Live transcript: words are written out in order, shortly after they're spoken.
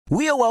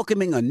We are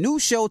welcoming a new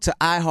show to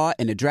iHeart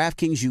and the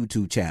DraftKings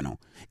YouTube channel.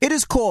 It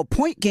is called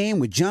Point Game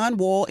with John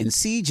Wall and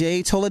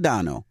CJ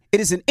Toledano. It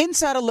is an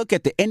insider look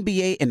at the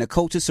NBA and the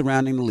coaches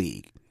surrounding the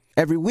league.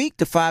 Every week,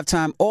 the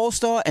 5-time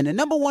All-Star and the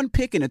number 1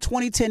 pick in the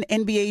 2010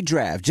 NBA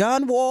Draft,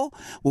 John Wall,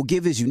 will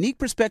give his unique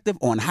perspective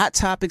on hot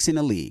topics in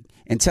the league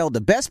and tell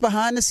the best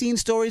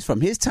behind-the-scenes stories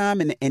from his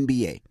time in the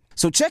NBA.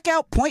 So check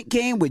out Point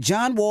Game with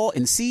John Wall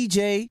and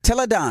CJ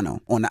Toledano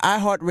on the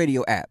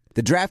iHeartRadio app,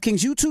 the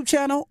DraftKings YouTube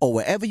channel, or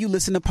wherever you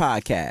listen to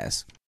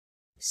podcasts.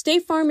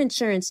 State Farm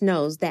Insurance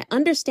knows that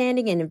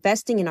understanding and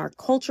investing in our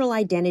cultural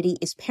identity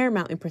is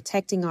paramount in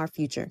protecting our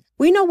future.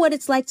 We know what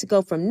it's like to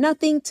go from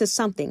nothing to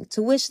something,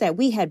 to wish that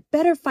we had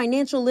better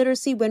financial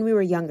literacy when we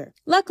were younger.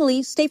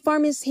 Luckily, State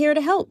Farm is here to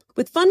help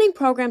with funding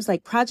programs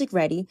like Project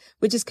Ready,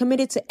 which is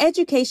committed to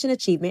education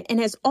achievement and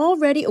has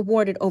already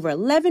awarded over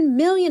 $11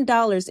 million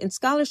in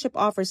scholarship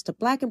offers to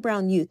Black and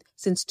brown youth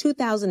since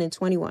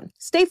 2021.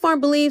 State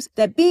Farm believes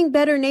that being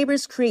better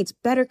neighbors creates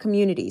better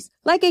communities.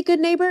 Like a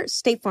good neighbor,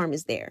 State Farm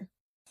is there.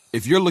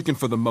 If you're looking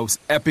for the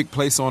most epic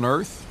place on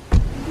Earth,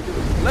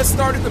 let's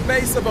start at the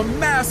base of a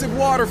massive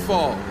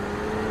waterfall.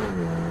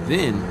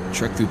 Then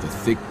trek through the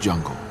thick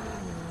jungle.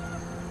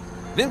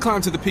 Then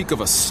climb to the peak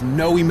of a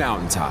snowy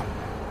mountaintop.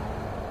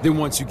 Then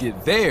once you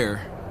get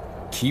there,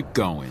 keep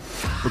going.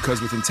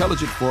 Because with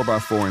intelligent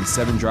 4x4 and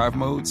 7 drive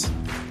modes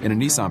and a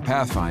Nissan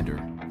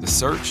Pathfinder, the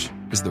search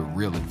is the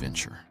real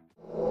adventure.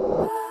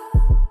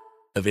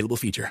 Available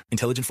feature.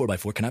 Intelligent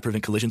 4x4 cannot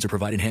prevent collisions or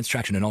provide enhanced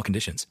traction in all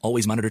conditions.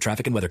 Always monitor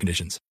traffic and weather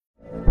conditions.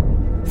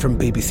 From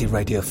BBC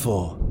Radio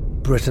 4,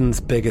 Britain's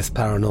biggest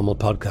paranormal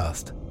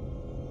podcast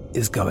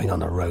is going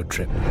on a road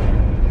trip.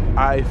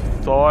 I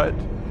thought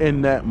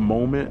in that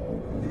moment,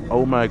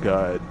 oh my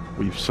God,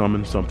 we've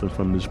summoned something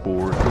from this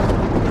board.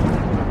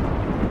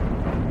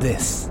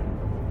 This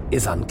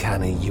is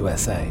Uncanny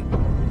USA.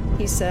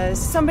 He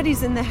says,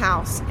 somebody's in the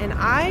house, and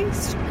I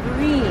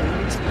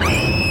screamed.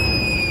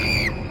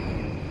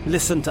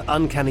 Listen to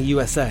Uncanny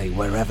USA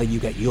wherever you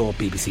get your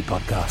BBC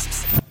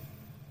podcasts,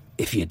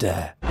 if you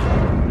dare.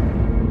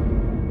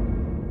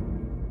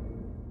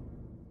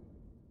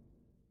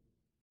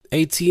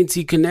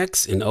 AT&T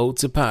connects an ode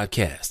to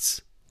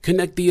podcasts.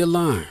 Connect the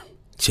alarm.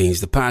 Change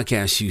the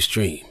podcast you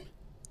stream.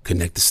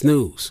 Connect the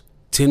snooze.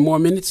 10 more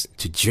minutes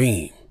to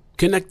dream.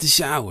 Connect the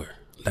shower.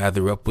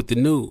 Lather up with the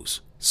news,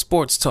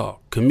 sports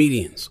talk,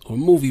 comedians, or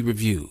movie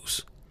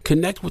reviews.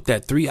 Connect with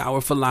that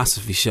 3-hour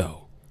philosophy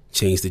show.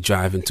 Change the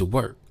drive into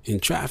work in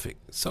traffic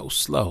so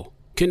slow.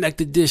 Connect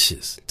the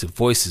dishes to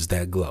voices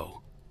that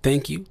glow.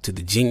 Thank you to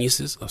the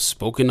geniuses of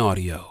spoken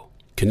audio.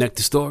 Connect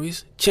the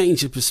stories.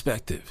 Change your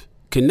perspective.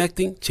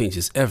 Connecting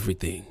changes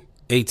everything.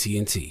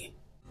 AT&T.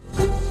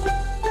 Wake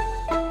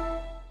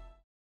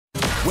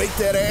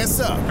that ass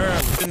up.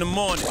 Early in the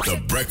morning.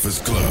 The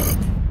Breakfast Club.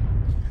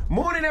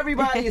 Morning,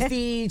 everybody. It's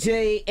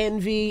DJ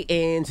Envy,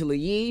 Angela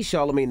Yee,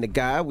 Charlamagne the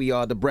Guy. We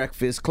are the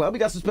Breakfast Club. We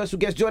got some special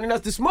guests joining us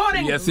this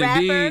morning. Yes,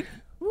 indeed.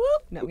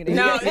 Whoop. No, we don't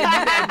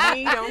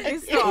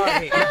get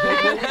started.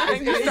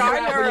 You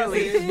start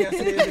early. Yes,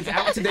 it is. It's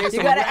out today.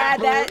 You got to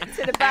add that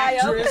to the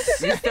bio.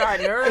 You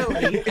starting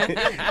early.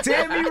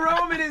 Tami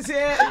Roman is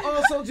here, and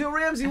also Jill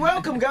Ramsay.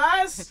 Welcome,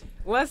 guys.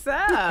 What's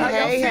up?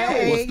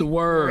 Hey. What's the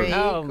word?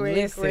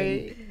 Great.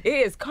 It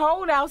is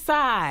cold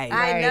outside.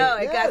 I know.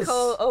 It got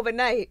cold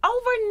overnight.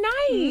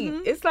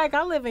 Mm-hmm. It's like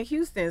I live in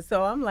Houston,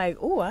 so I'm like,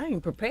 oh, I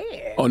ain't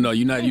prepared. Oh, no,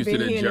 you're not used to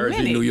the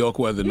Jersey, New York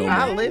weather no more.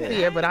 I live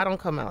here, but I don't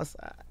come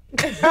outside.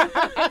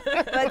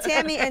 But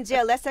Tami and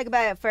Jill, let's talk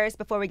about it first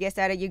before we get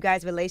started. You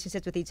guys'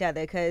 relationships with each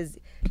other, because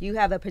you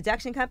have a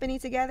production company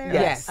together?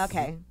 Yes.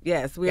 Okay.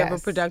 Yes, we have a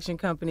production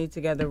company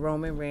together,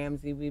 Roman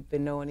Ramsay. We've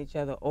been knowing each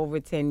other over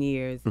 10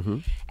 years. Mm-hmm.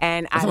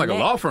 And It's like a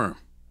law firm.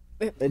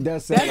 It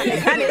does sound like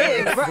it kind of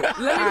is.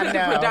 Let me put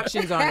the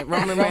productions on it.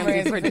 Roman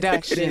Ramsay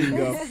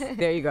Productions.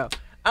 There you go.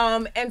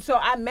 And so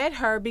I met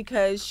her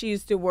because she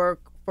used to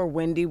work for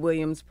Wendy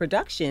Williams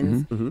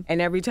Productions. Mm-hmm.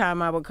 And every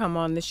time I would come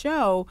on the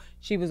show,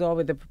 she was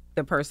always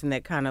the person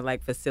that kind of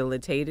like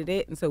facilitated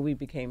it. And so we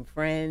became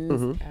friends.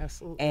 Mm-hmm.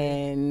 Absolutely.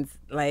 And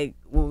like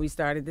when we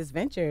started this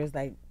venture, it's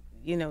like,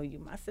 you know, you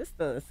my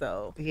sister,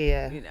 so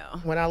yeah, you know.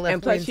 When I left,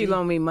 and plus Wendy, she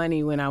loaned me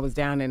money when I was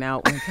down and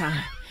out one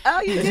time. Oh,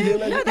 you did?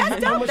 No,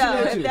 that's dope,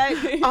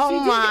 though.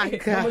 Oh, my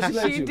God.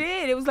 She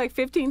did. It was like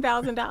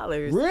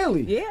 $15,000.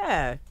 Really?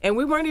 Yeah. And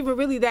we weren't even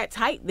really that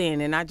tight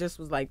then. And I just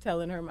was like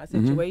telling her my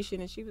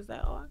situation. And she was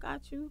like, oh, I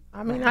got you.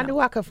 I mean, I knew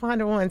I could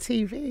find her on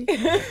TV.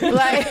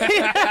 Like,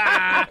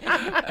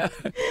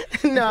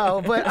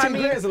 no, but I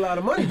mean, there's a lot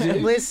of money, Jay.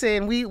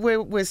 Listen,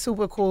 we're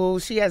super cool.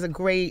 She has a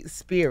great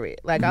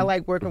spirit. Like, I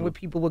like working with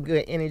people with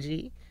good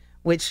energy.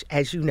 Which,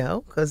 as you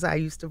know, because I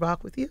used to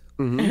rock with you,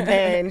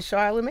 and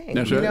Charlamagne,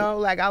 that's you right. know,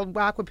 like I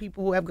rock with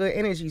people who have good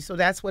energy. So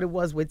that's what it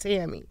was with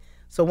Tami.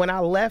 So when I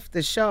left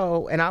the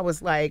show and I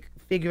was like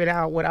figuring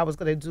out what I was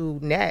going to do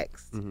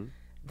next,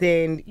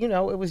 then, you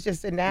know, it was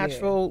just a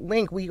natural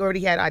link. We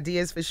already had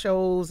ideas for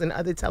shows and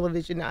other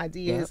television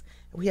ideas.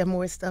 We have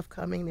more stuff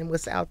coming than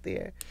what's out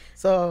there.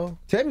 So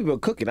Tammy been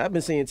cooking. I've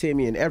been seeing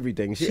Tammy in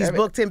everything. She's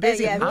booked and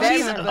busy. Yeah,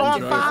 she's very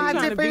on busy.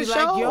 5 different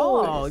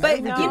shows. But,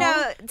 you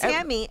know,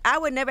 Tammy, I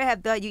would never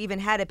have thought you even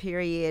had a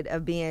period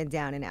of being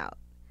down and out.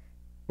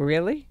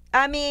 Really?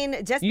 I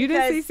mean, just you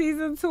because... didn't see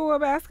season 2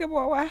 of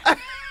Basketball Wives?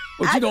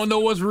 But you don't know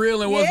what's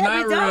real and what's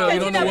not real. You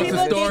don't know what's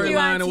a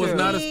storyline and what's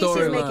not a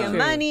storyline. Making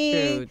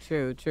money.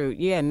 True.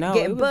 Yeah, no.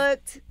 Getting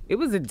booked. It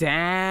was a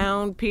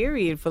down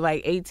period for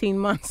like 18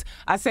 months.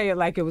 I say it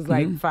like it was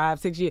like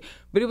 5-6 years,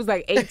 but it was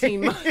like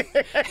 18 months.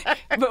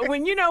 But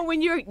when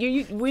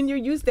you're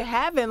used to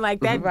having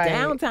like that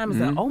downtime, it's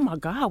like, oh my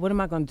God, what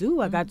am I gonna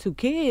do? I got 2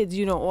 kids,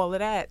 you know, all of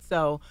that.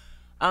 So.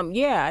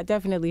 Yeah, I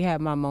definitely had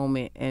my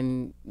moment,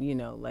 and you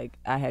know, like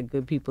I had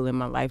good people in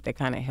my life that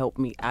kind of helped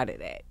me out of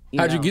that.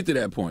 How'd you get to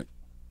that point?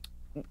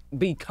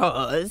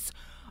 Because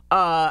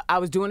I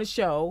was doing a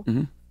show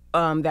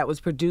that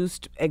was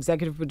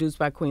executive produced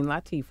by Queen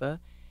Latifah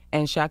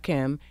and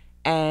Shakim,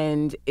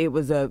 and it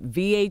was a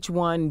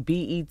VH1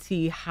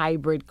 BET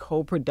hybrid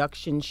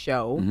co-production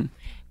show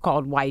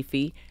called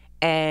Wifey,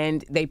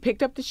 and they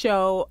picked up the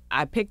show.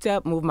 I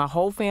moved my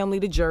whole family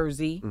to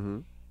Jersey.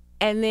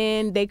 And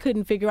then they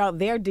couldn't figure out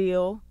their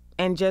deal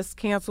and just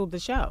canceled the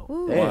show.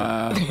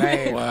 Wow.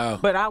 Wow.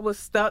 But I was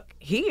stuck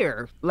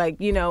here, like,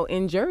 you know,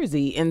 in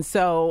Jersey. And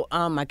so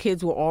my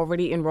kids were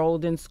already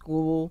enrolled in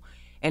school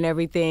and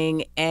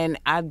everything. And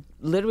I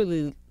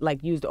literally,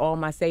 like, used all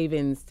my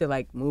savings to,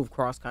 like, move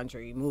cross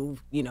country,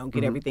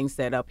 get everything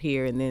set up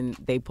here. And then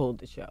they pulled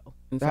the show.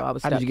 And so I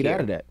was stuck How did you get here.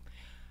 out of that?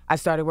 I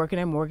started working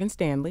at Morgan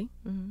Stanley.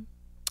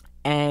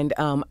 And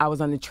I was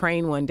on the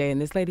train one day,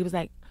 and this lady was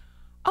like,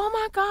 oh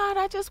my God,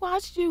 I just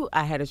watched you.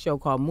 I had a show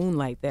called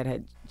Moonlight that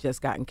had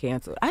just gotten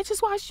canceled. I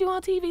just watched you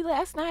on TV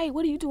last night.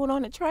 What are you doing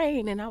on the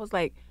train? And I was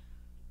like,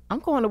 I'm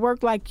going to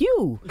work like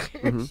you.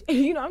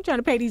 You know, I'm trying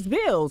to pay these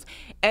bills.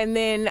 And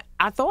then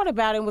I thought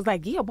about it and was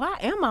like, yeah, why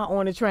am I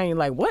on the train?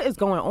 Like, what is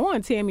going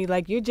on, Tammy?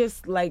 Like, you're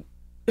just like,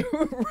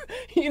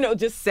 you know,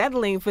 just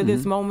settling for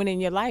this moment in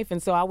your life.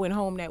 And so I went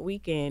home that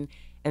weekend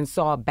and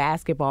saw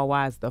Basketball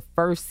Wives the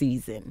first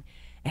season.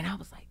 And I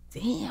was like,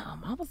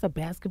 damn, I was a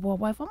basketball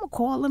wife. I'm going to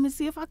call them and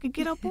see if I could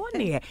get up on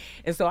there.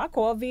 And so I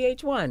called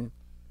VH1.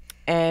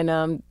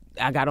 And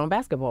I got on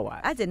Basketball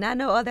Wives. I did not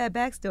know all that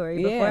backstory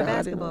before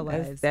Basketball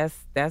Wives.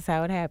 That's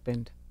how it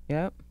happened.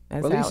 Yep.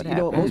 That's Well, how at least, it you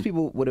know, happened. most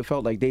people would have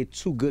felt like they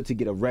too good to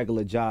get a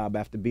regular job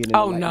after being in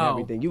and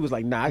everything. You was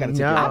like, nah, I got to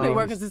take care of I've been things.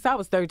 working since I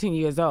was 13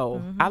 years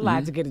old. I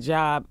lied to get a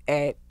job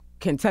at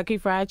Kentucky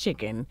Fried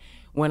Chicken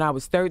when I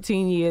was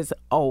 13 years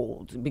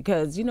old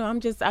because, you know,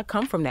 I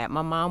come from that.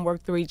 My mom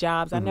worked 3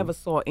 jobs. I never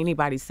saw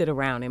anybody sit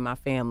around in my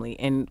family,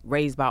 and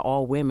raised by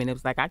all women. It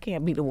was like, I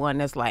can't be the one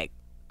that's like,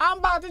 I'm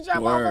about to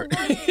jump off a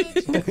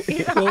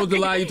bridge. What was the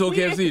lie you told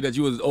KFC? That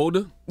you was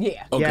older?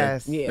 Yeah. Okay.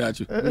 Yes. Yeah. Got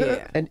you.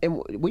 Yeah. And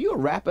were you a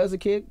rapper as a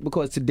kid?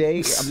 Because today,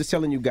 I'm just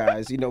telling you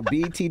guys, you know,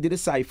 BET did a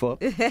cypher.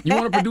 You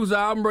want to produce an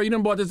album, bro? You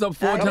done brought this up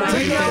 4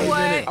 times. You know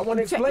what? I want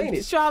to explain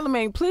it.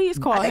 Charlemagne, please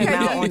call him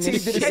out on this did a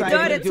shit cypher.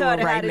 that you're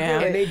doing right now.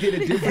 And they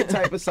did a different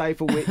type of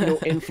cypher with, you know,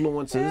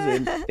 influencers.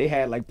 And they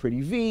had like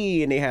Pretty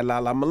V, and they had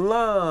Lala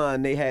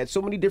Milan. They had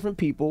so many different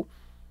people.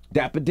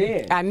 Dapper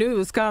Dan. I knew it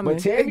was coming.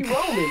 But Tammy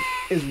Roman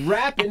is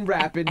rapping,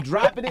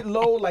 dropping it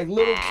low like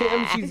Little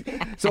Kim. She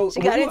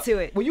got into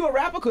it. Were you a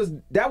rapper? Because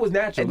that was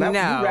natural.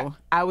 No,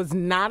 I was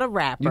not a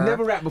rapper. You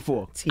never rapped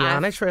before.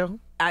 Tiana Trill.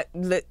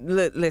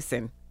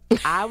 Listen,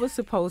 I was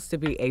supposed to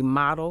be a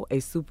model, a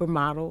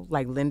supermodel,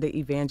 like Linda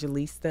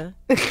Evangelista.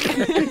 And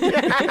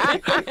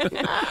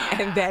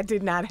that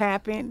did not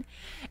happen.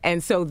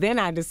 And so then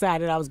I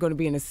decided I was going to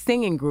be in a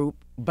singing group,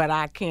 but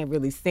I can't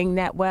really sing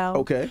that well.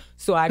 Okay.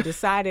 So I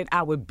decided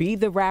I would be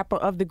the rapper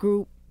of the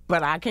group,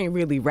 but I can't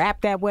really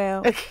rap that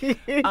well.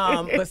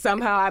 But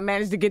somehow I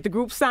managed to get the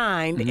group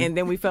signed, and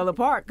then we fell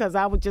apart because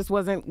I just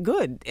wasn't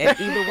good at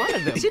either one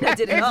of them. She done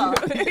did it all.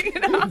 You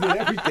did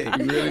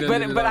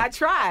everything. But I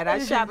tried. I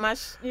shot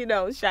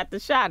the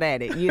shot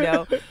at it, you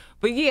know.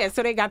 But yeah,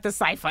 so they got the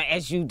cypher,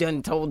 as you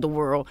done told the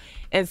world.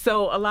 And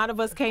so a lot of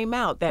us came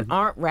out that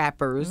aren't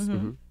rappers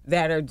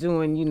that are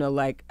doing, you know,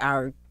 like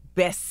our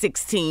best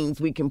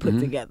 16s we can put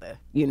together,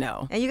 you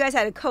know. And you guys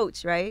had a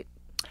coach, right?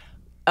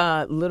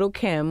 Little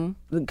Kim,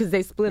 because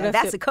they split us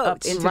that's a coach.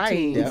 up into Right.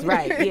 teams. Yep.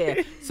 Right,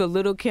 yeah. So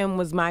Little Kim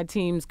was my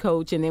team's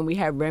coach, and then we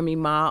had Remy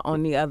Ma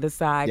on the other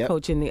side,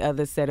 coaching the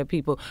other set of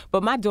people.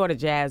 But my daughter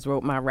Jazz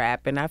wrote my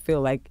rap, and I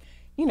feel like,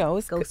 you know, it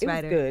was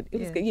good. It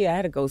was good. Yeah, I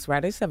had a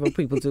ghostwriter. Several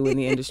people do in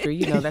the industry.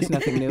 You know, that's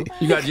nothing new.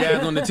 You got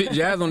Jazz on the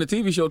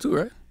TV show too,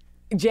 right?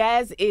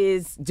 Jazz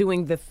is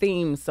doing the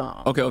theme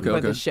song for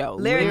the show.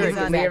 Lyric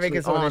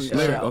is on the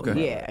show.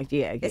 Okay.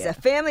 Yeah. It's a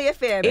family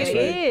affair, baby.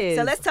 It is.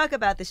 So let's talk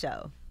about the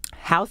show.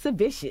 House of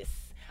Vicious.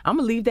 I'm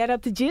going to leave that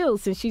up to Jill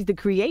since she's the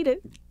creator.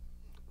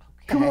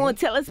 Come on,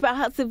 tell us about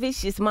House of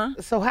Vicious, Ma.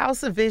 So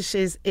House of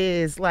Vicious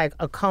is like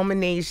a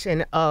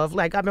culmination of,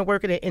 like, I've been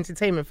working in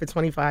entertainment for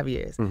 25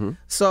 years.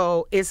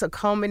 So it's a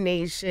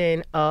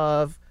culmination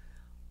of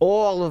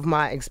all of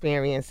my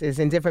experiences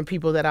and different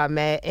people that I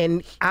met.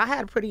 And I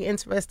had a pretty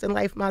interesting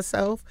life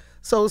myself.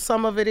 So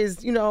some of it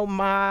is,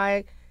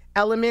 my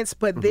elements,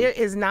 but there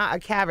is not a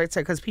character,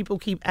 because people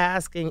keep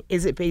asking,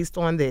 is it based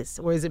on this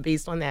or is it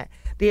based on that?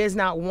 There's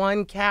not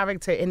one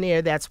character in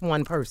there that's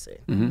one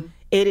person.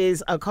 It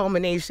is a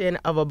culmination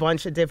of a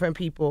bunch of different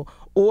people.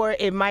 Or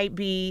it might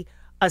be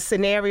a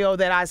scenario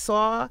that I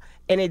saw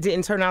and it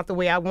didn't turn out the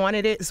way I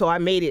wanted it, so I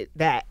made it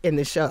that in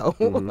the show.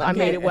 I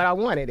made it what I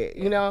wanted it,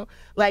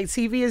 Like,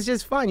 TV is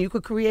just fun. You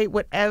could create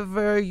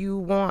whatever you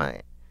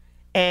want.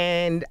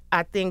 And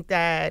I think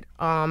that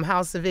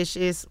House of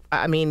Vicious,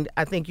 I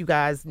think you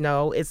guys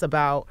know, it's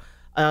about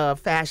a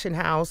fashion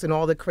house and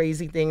all the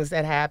crazy things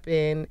that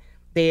happen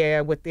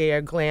there with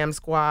their glam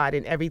squad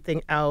and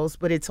everything else.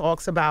 But it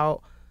talks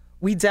about,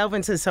 we delve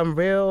into some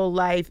real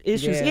life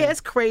issues. Yeah, it's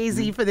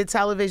crazy for the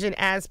television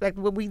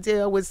aspect, but we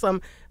deal with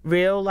some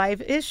real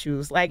life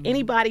issues. Like,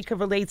 anybody could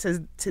relate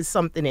to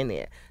something in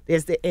there.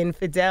 There's the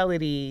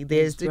infidelity,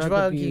 there's the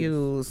drug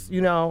use,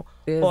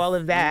 all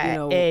of that.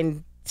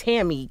 And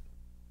Tami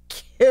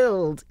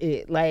killed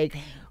it. Like,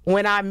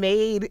 when I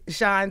made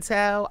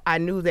Chantel, I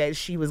knew that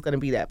she was going to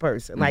be that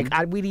person. Like,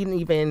 we didn't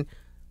even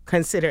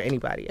consider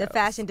anybody else.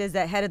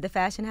 The head of the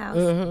fashion house?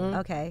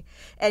 Okay.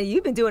 And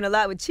you've been doing a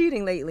lot with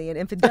cheating lately and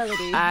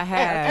infidelity. I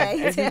have.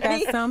 Okay, Isn't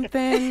that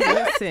something?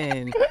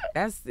 Listen,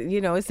 that's,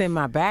 it's in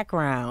my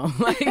background.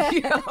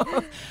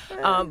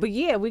 But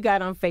yeah, we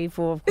got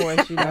Unfaithful, of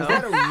course. Is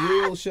that a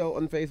real show,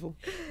 Unfaithful?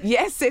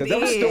 Yes, it is.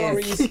 Those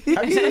stories.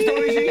 Have you seen the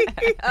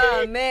stories?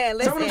 Oh, man,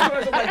 listen. Some of the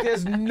stories are like,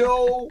 there's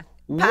no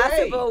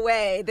possible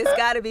way. This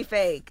got to be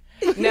fake.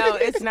 No,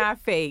 it's not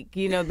fake.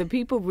 The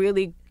people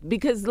really,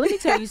 because let me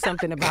tell you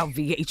something about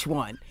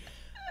VH1.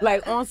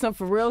 Like, on some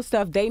for real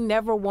stuff, they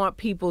never want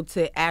people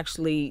to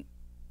actually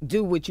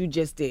do what you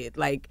just did.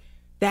 Like,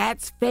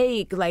 that's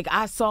fake. Like,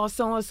 I saw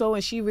so-and-so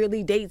and she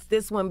really dates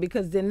this one,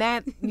 because then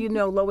that,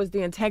 lowers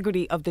the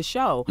integrity of the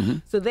show.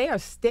 So they are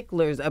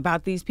sticklers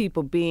about these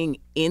people being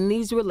in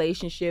these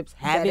relationships,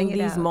 having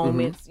these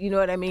moments, you know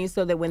what I mean?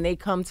 So that when they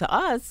come to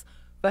us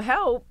for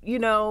help,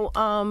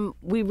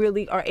 we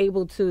really are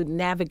able to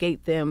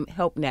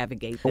help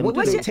navigate them.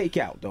 What did they take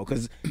out, though?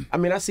 Because,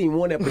 I seen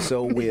one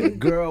episode where the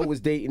girl was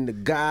dating the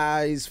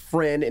guy's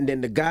friend, and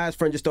then the guy's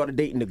friend just started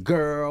dating the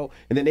girl,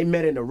 and then they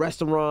met in a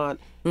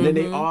restaurant, and then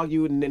they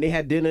argued, and then they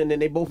had dinner, and then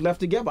they both left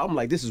together. I'm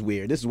like, this is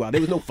weird. This is wild.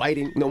 There was no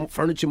fighting, no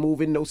furniture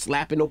moving, no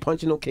slapping, no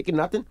punching, no kicking,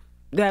 nothing.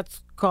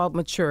 That's called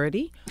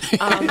maturity.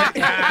 No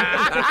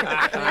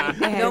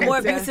more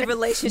abusive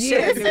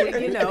relationships.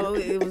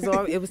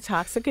 It was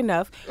toxic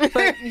enough.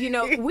 But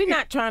we're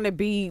not trying to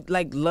be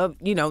like love.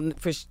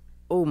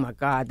 Oh my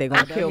God, they're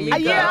gonna kill me.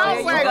 I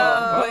was like,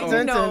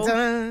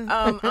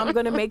 but I'm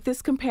gonna make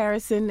this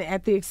comparison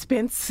at the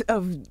expense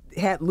of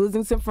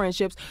losing some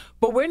friendships.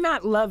 But we're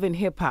not loving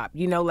hip hop.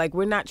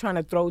 We're not trying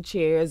to throw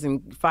chairs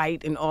and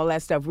fight and all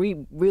that stuff. We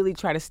really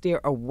try to steer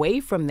away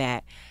from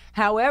that.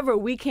 However,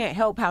 we can't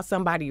help how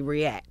somebody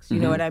reacts. You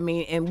know what I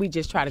mean? And we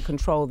just try to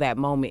control that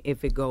moment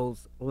if it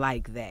goes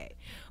like that.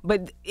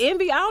 But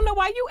Envy, I don't know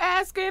why you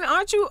asking.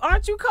 Aren't you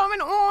coming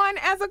on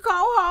as a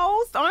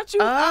co-host? Aren't you?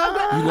 You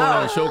going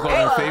on a show called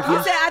Unfaithful?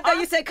 I thought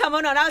you said come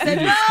on. I was like,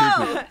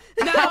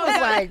 no. I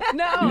was like,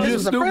 no. This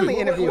was a friendly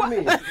interview.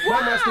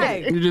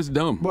 Why? You're just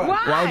dumb.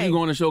 Why would you go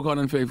on a show called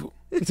Unfaithful?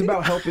 It's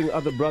about helping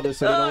other brothers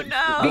so they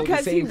don't go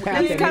the same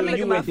path that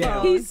you went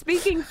down. He's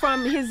speaking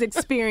from his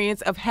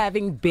experience of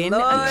having been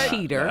a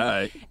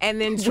cheater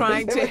and then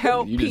trying to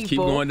help people. You just keep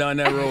going down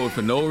that road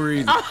for no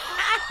reason.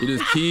 You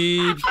just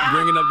keep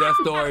bringing up that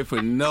story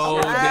for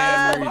no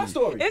damn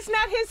reason. It's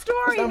not his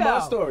story, It's not my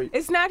story.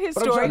 It's not his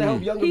But story. I'm trying to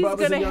help younger He's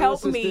brothers going and to younger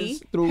help me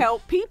sisters through-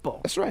 help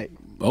people. That's right.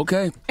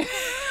 Okay.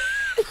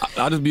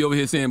 I'll just be over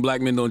here saying black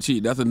men don't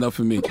cheat. That's enough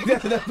for me.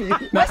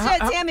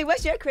 Tami,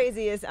 what's your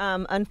craziest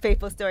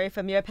unfaithful story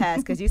from your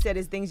past? Because you said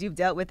it's things you've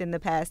dealt with in the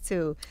past,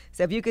 too.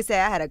 So if you could say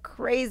I had a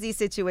crazy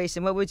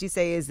situation, what would you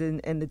say is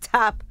in the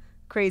top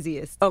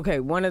craziest? Okay,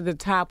 one of the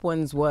top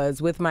ones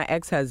was with my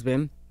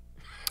ex-husband.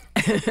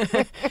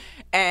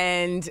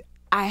 And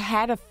I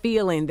had a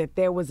feeling that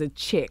there was a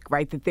chick,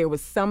 right? That there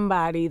was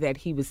somebody that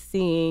he was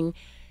seeing.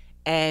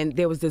 And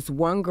there was this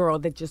one girl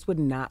that just would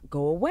not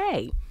go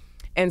away.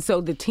 And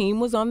so the team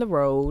was on the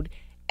road,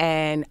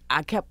 and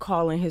I kept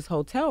calling his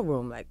hotel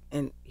room,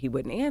 and he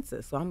wouldn't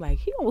answer. So I'm like,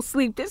 he don't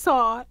sleep this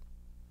hard.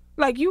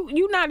 Like you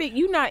not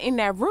in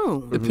that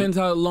room. Depends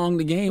how long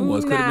the game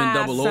was. Could have been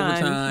double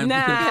overtime.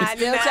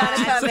 Still trying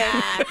to come in.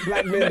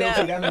 Black men don't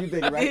say that's what you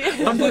think,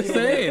 right? I'm just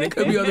saying, it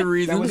could be other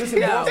reasons.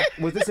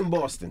 Was this in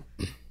Boston?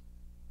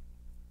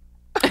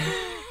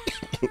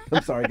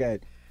 I'm sorry, go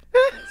ahead.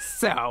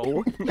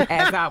 So,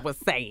 as I was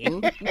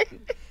saying,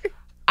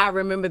 I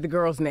remember the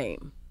girl's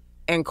name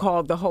and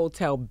called the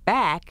hotel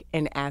back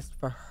and asked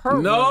for her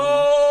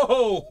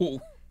room.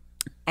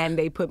 And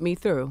they put me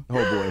through. Oh,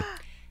 boy.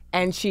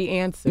 And she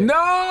answered.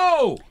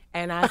 No!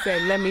 And I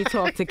said, let me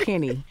talk to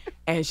Kenny.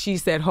 And she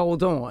said,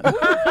 hold on.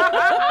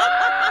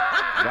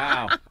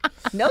 Wow.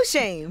 No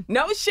shame.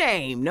 No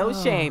shame.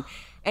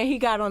 And he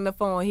got on the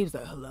phone. He was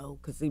like, hello,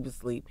 because he was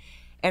asleep.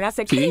 And I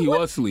said, See, Kenny, he what,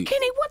 was asleep.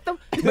 Kenny, what the?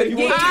 But,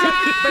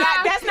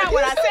 that's not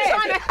what I said.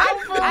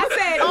 I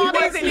said he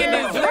wasn't in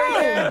his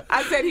room.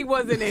 I said he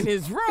wasn't in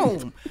his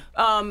room.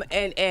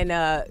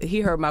 And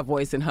he heard my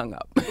voice and hung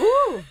up.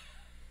 Ooh.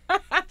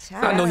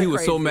 I know he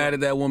was so mad at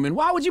that woman.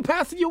 Why would you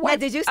pass it your wife?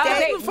 Did you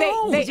stay?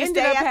 They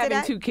ended up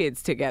having 2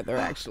 kids together,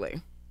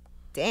 actually.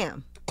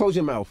 Damn. Close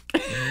your mouth.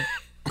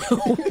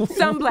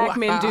 Some black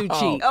men do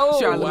cheat,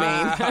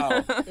 Charlamagne.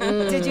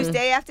 Wow. Did you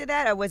stay after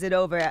that, or was it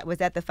over? Was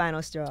that the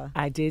final straw?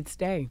 I did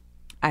stay.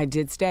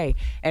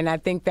 And I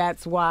think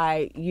that's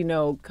why,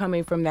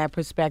 coming from that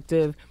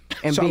perspective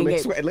and being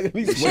Look at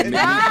me sweating.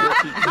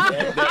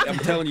 I'm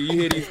telling you, you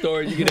hear these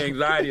stories, you get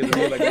anxiety. And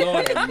you're like,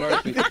 Lord have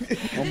mercy.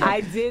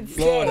 I did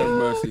stay. Lord have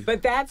mercy.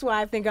 But that's why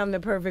I think I'm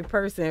the perfect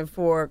person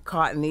for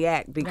Caught in the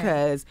Act,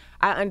 because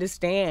I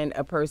understand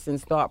a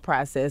person's thought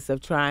process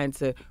of trying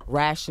to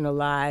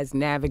rationalize,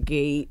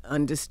 navigate,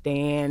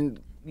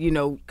 understand,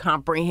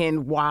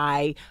 comprehend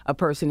why a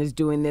person is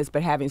doing this,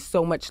 but having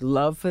so much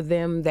love for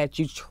them that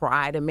you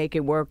try to make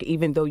it work,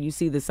 even though you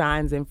see the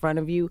signs in front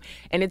of you.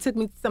 And it took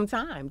me some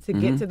time to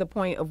get to the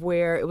point of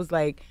where it was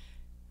like,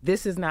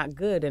 this is not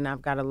good, and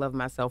I've got to love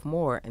myself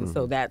more. And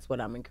so that's what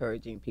I'm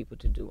encouraging people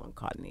to do on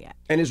Caught in the Act.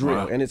 And it's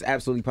real, and it's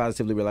absolutely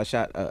positively real. I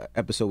shot an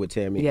episode with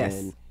Tami, Yes.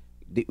 and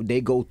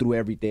they go through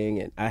everything,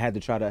 and I had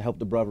to try to help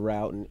the brother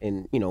out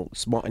and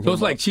smarten him So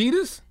it's up. like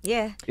cheaters?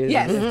 Yeah.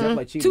 Yes. It's definitely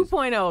like cheaters.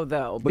 2.0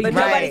 though. But But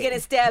nobody getting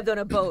stabbed on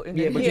a boat.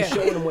 Yeah, but just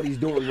showing him what he's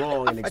doing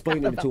wrong and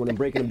explaining it to him and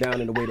breaking him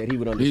down in a way that he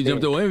would He understand.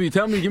 jumped over. Envy,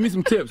 tell me, give me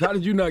some tips. How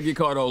did you not get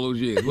caught all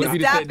those years? What if he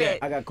just said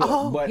that? I got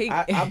caught, but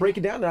I break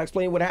it down and I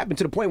explain what happened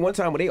to the point one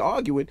time where they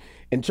arguing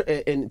and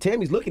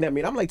Tammy's looking at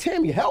me and I'm like,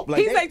 Tammy, help!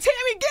 Like, he's like,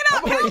 Tammy, get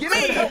up, help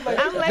me!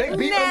 I'm like, nah,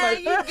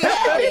 you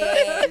got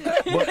it.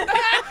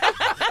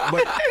 Go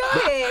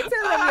ahead,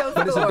 tell them your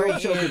But it's a story.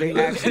 dope show because they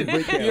actually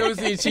break down. You ever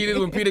seen Cheaters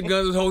when Peter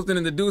Guns was hosting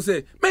and the dude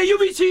said, man, you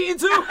be cheating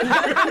too? But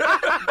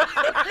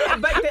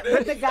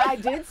the guy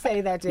did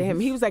say that to him.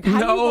 He was like, how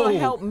you going to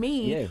help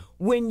me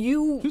when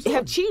you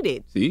have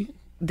cheated? See?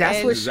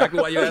 That's what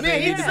exactly why you have to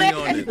need to be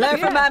on it. Learn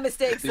from my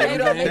mistakes. So you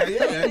don't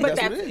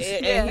make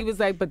And he was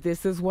like, but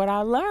this is what I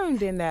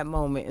learned in that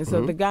moment. And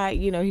so the guy,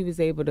 he was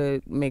able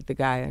to make the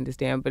guy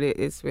understand. But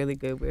it's really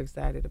good. We're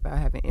excited about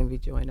having Envy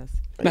join us.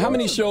 Now, how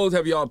many shows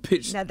have y'all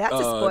pitched Now, that's a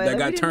spoiler. that We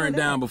got didn't know turned that.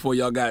 down before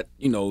y'all got,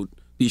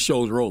 these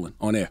shows rolling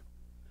on air?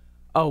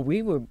 Oh,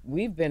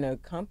 we've been a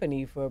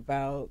company for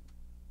about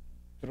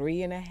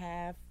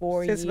 3.5,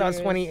 4 years. Since about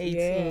 2018.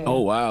 Yeah.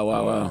 Oh,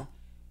 wow.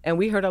 And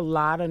we heard a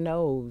lot of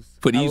no's.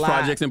 For these A lot.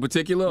 projects in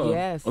particular? Or?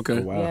 Yes. Okay.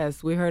 Oh, wow.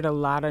 Yes, we heard a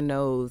lot of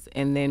no's.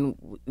 And then,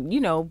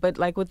 but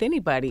like with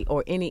anybody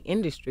or any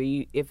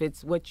industry, if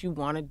it's what you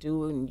want to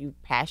do and you're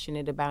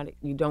passionate about it,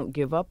 you don't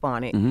give up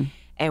on it.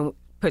 And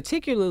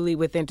particularly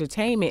with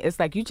entertainment, it's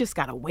like you just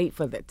got to wait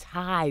for the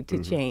tide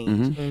to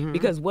change.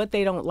 Because what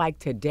they don't like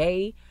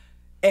today,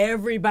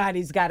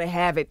 everybody's got to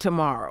have it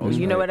tomorrow.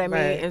 You know what I mean?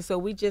 Right. And so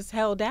we just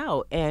held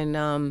out.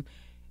 And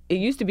it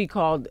used to be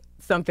called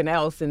something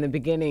else in the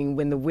beginning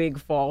when the wig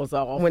falls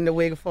off. When the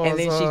wig falls and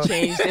then off. she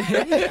changed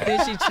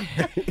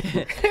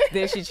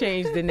then she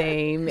changed the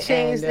name.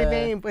 Changed the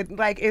name, but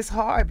like it's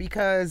hard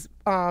because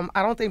I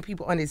don't think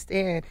people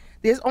understand.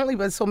 There's only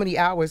but so many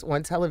hours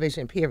on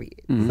television,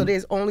 period. So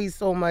there's only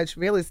so much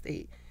real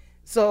estate.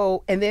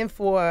 So and then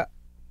for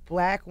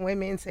Black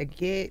women to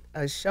get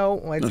a show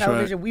on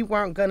television, we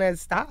weren't gonna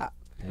stop.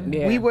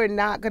 Yeah. We were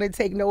not going to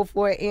take no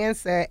for an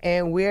answer,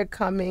 and we're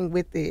coming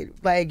with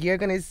it. Like, you're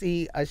going to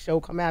see a show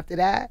come after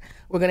that.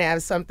 We're going to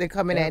have something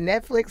coming at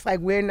Netflix. Like,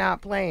 we're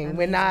not playing.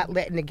 We're not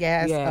letting the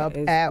gas up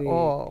at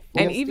all.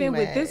 And even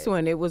with this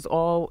one, it was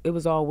all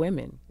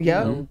women.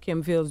 Yeah.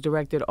 Kim Fields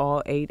directed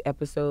all 8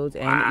 episodes.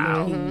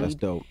 And That's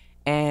dope.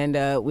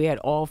 And we had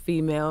all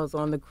females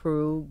on the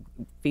crew,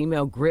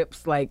 female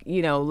grips. Like,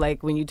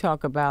 like when you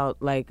talk about,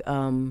 like,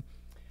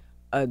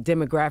 a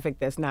demographic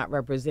that's not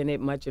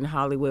represented much in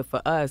Hollywood.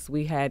 For us,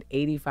 we had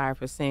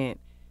 85%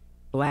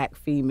 Black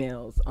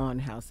females on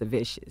House of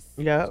Vicious.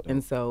 Yep.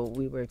 And so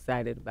we were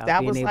excited about That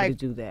being was able like, to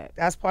do that.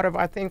 That's part of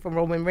our thing from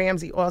Roman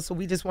Ramsay. Also,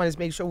 we just wanted to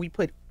make sure we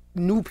put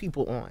new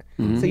people on.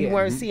 So you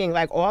weren't seeing,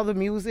 like, all the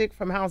music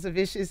from House of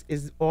Vicious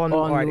is all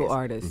new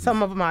artists.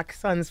 Some of my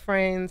son's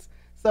friends.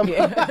 Some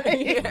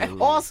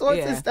all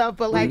sorts of stuff,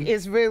 but like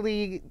it's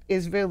really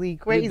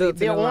crazy.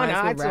 They're on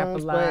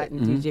iTunes, but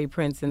and DJ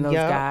Prince and those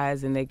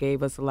guys, and they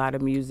gave us a lot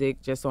of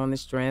music just on the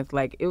strength.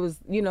 Like it was,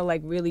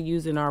 like really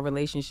using our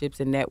relationships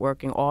and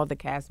networking. All the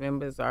cast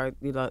members are,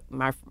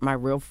 my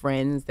real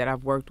friends that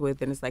I've worked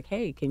with, and it's like,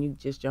 hey, can you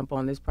just jump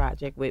on this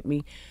project with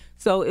me?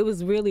 So it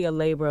was really a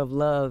labor of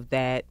love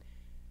that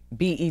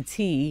BET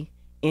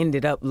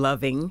ended up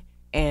loving.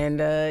 And,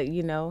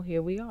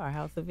 here we are,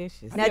 House of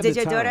Vicious. Now, did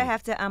your daughter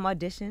have to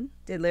audition?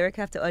 Did Lyric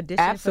have to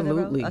audition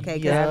Absolutely. for the role? Okay,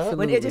 Yeah.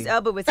 when Idris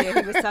Elba was here,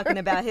 he was talking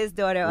about his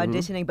daughter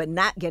auditioning but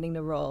not getting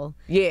the role.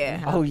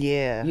 Yeah. Oh,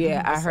 yeah.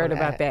 Yeah, I heard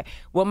about that.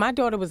 Well, my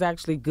daughter was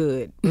actually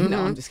good. No,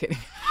 I'm just kidding.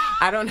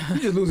 I don't know. You're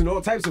just losing all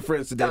types of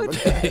friends today.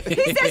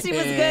 He said she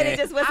was good. It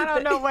just wasn't. I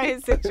don't know what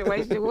his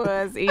situation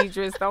was,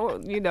 Idris.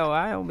 Don't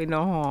I don't mean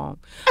no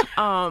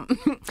harm.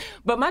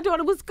 But my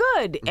daughter was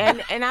good,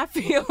 and I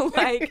feel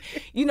like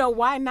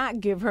why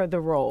not give her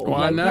the role?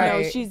 Why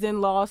not? She's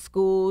in law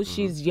school.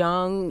 She's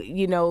young.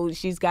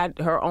 She's got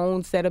her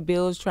own set of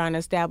bills trying to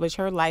establish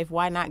her life.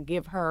 Why not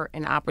give her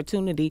an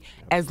opportunity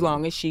as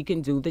long as she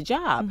can do the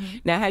job?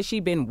 Now, has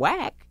she been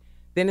whack?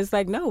 Then it's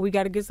like, no, we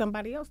got to get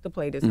somebody else to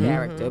play this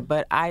character.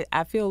 But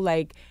I feel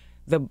like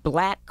the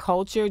black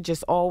culture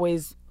just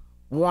always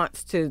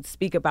wants to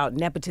speak about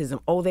nepotism.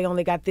 Oh, they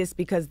only got this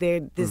because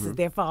this is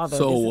their father.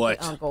 So this is what?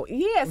 their uncle.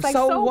 Yeah, it's like,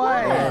 So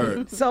what?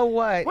 what? So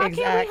what? Why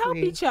Exactly. can't we help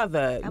each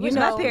other? I wish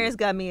my parents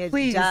got me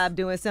a job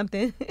doing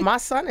something. My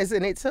son is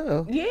in it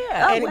too.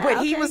 Yeah.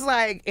 But he was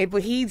like,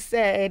 but he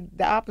said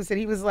the opposite.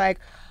 He was like,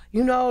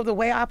 the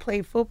way I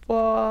played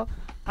football,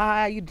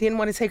 you didn't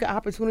want to take an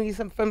opportunity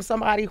from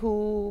somebody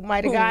who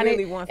might have gotten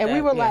really it. wants And we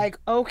that, were yeah. like,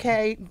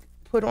 okay,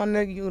 put on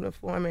the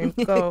uniform and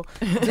go.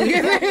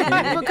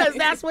 Because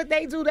that's what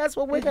they do. That's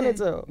what we're going to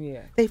do.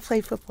 Yeah. They play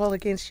football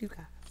against you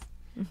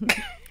guys.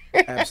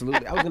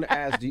 Absolutely. I was going to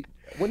ask,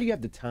 when do you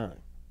have the time?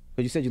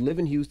 Because you said you live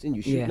in Houston,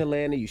 you shoot in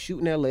Atlanta, you shoot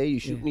in L.A., you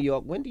shoot in New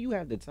York. When do you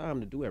have the time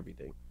to do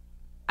everything?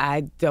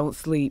 I don't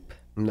sleep.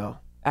 No.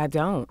 I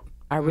don't.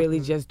 I really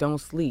just don't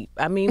sleep.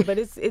 I mean, but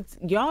it's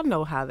y'all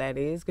know how that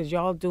is because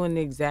y'all doing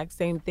the exact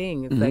same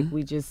thing. It's like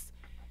we just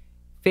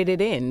fit it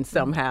in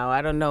somehow.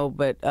 I don't know,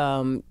 but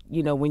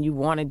when you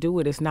want to do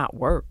it, it's not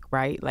work,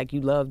 right? Like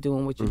you love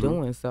doing what you're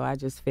doing, so I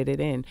just fit it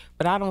in.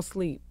 But I don't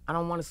sleep. I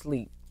don't want to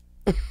sleep.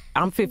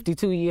 I'm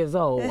 52 years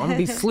old. I'm gonna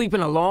be sleeping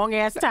a long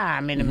ass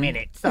time in a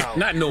minute. So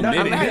Not no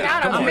minute.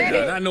 not Come a on,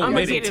 minute. not no I'm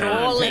gonna minute get it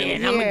time. all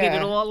in. I'm gonna get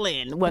it all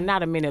in. Well,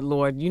 not a minute,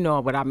 Lord. You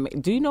know what I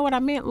meant. Do you know what I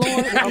meant,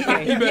 Lord?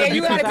 Okay. You better be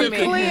you gotta be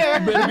specific. clear.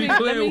 You better be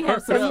clear. Let me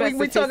have some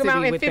We're talking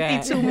about in specificity with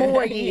that. 52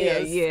 more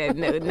years. Yeah,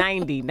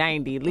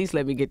 90. At least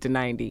let me get to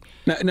 90.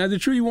 Now, is it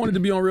true you wanted to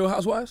be on Real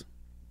Housewives?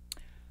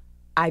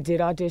 I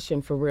did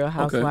audition for Real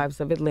Housewives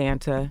of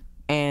Atlanta,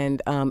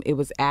 and it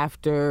was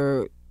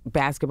after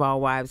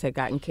Basketball Wives had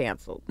gotten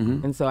canceled.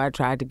 And so I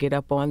tried to get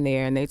up on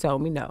there, and they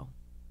told me no.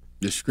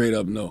 Just straight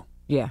up no.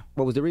 Yeah.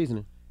 What was the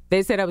reasoning?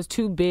 They said I was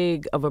too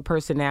big of a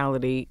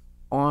personality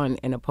on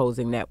an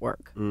opposing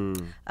network.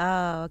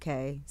 Oh,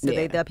 okay. So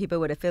they thought people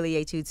would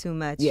affiliate you too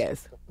much.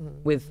 Yes,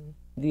 with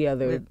the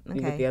other okay.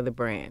 with the other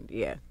brand.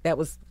 Yeah, that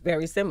was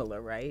very similar,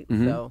 right?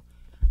 So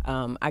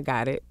I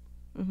got it.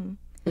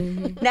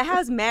 Now,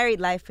 how's married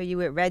life for you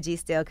with Reggie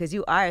still? Because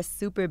you are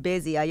super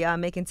busy. Are y'all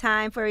making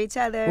time for each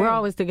other? We're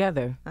always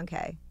together.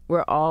 Okay.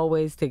 We're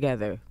always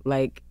together.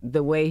 Like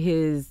the way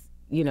his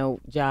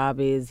job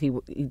is, he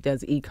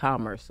does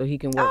e-commerce, so he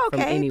can work from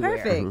anywhere.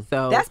 Perfect.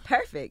 So that's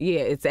perfect.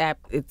 Yeah,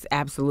 it's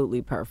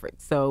absolutely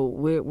perfect. So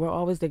we're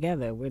always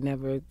together. We're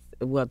never.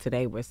 Well,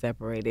 today we're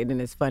separated,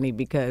 and it's funny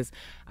because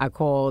I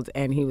called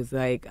and he was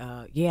like,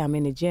 "Yeah, I'm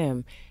in the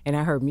gym," and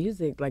I heard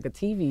music, like a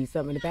TV,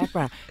 something in the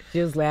background. She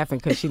was laughing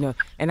because she know,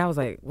 and I was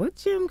like, "What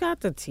gym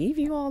got the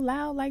TV all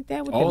loud like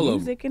that with All the of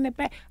music in the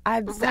back?"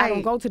 I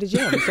don't go to the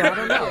gym, so I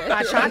don't know.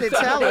 I tried to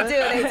tell her.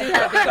 They do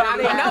have So I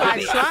didn't know I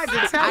this. tried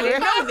to tell I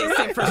didn't her. know this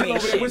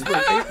information.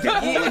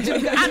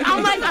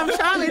 I'm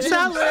trying to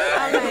tell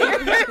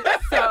her.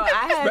 So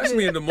I had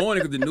Especially in the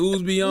morning because the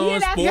news be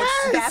on, Yeah,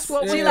 sports. that's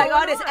what She we like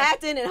all this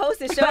acting and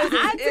hosting shows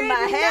in my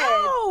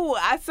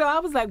head. So I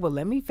was like, well,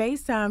 let me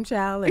FaceTime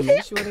child and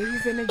make sure that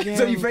he's in the gym.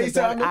 So you 'Cause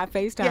FaceTimed him? I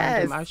FaceTimed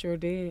Yes. him. I sure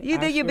did. You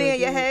think you be in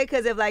your head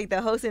because of like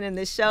the hosting and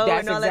the show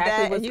That's and all exactly of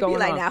that, what's and you be going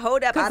like, on. now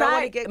hold up, I 'Cause don't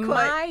want to get caught.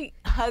 My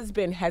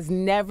husband has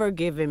never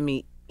given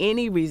me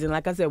any reason.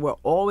 Like I said, we're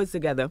always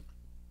together.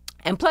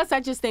 And plus, I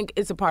just think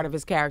it's a part of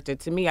his character.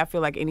 To me, I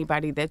feel like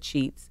anybody that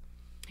cheats,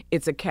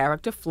 it's a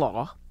character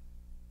flaw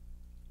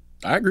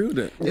I agree with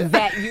that.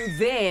 that you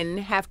then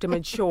have to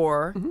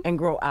mature and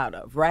grow out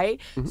of, right?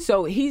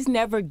 So he's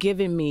never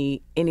given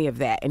me any of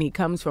that. And he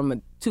comes from a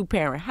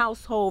 2-parent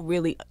household,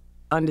 really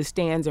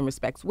understands and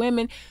respects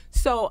women.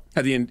 So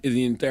Is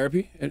he in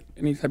therapy?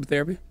 Any type of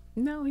therapy?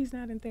 no, he's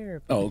not in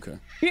therapy. Oh, okay.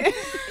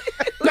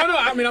 No,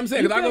 I mean, I'm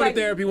saying, because I feel go like-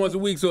 to therapy once a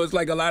week, so it's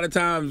like a lot of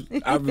times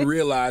I've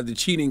realized the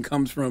cheating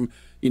comes from,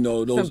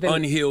 those Something-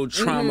 unhealed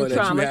trauma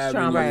that you have.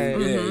 Trauma.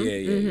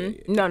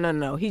 Yeah.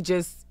 No. He's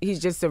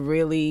just a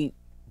really,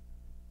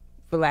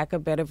 for lack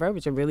of better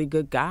verbiage, a really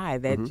good guy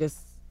that just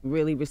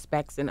really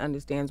respects and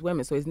understands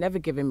women. So he's never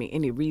given me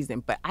any reason.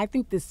 But I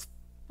think this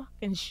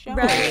fucking show.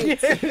 Right.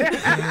 So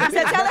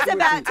tell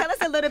us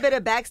a little bit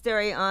of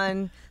backstory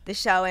on the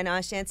show and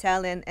on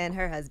Chantel and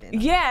her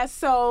husband. Yeah,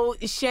 so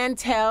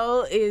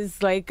Chantel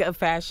is like a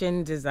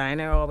fashion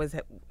designer, always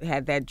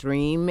had that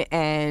dream.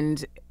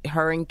 And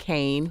her and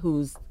Kane,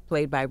 who's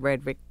played by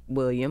Redrick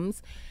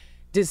Williams,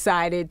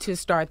 decided to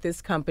start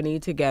this company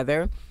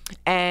together.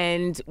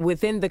 And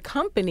within the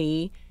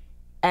company,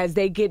 as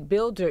they get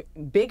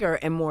bigger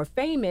and more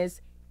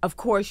famous, of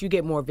course, you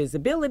get more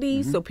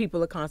visibility, so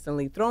people are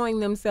constantly throwing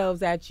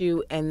themselves at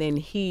you, and then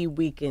he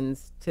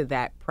weakens to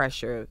that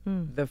pressure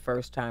the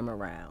first time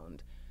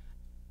around.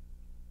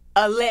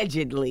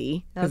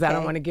 allegedly, because I don't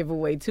Okay. want to give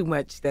away too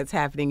much that's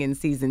happening in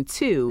season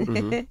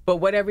 2. But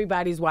what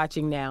everybody's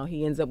watching now,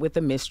 he ends up with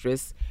a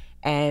mistress,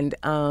 and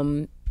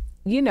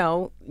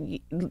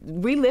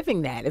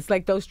reliving that. It's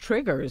like those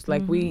triggers.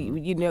 Like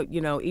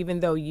even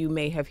though you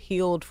may have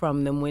healed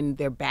from them, when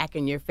they're back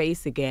in your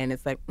face again,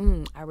 it's like,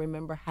 I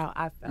remember how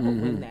I felt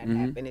when that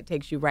happened. It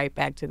takes you right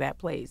back to that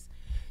place.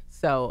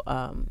 So,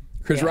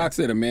 Chris Rock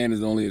said a man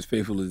is only as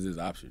faithful as his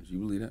options. You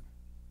believe that?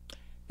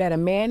 That a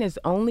man is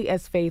only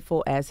as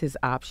faithful as his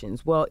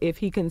options. Well, if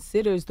he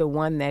considers the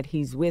one that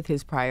he's with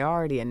his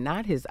priority and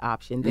not his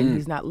option, then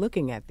he's not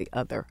looking at the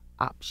other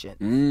option.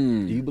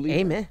 Do you believe?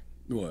 Amen.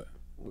 What?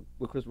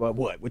 With Chris Rock,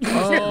 what? What?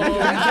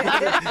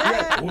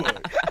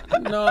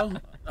 No,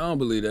 I don't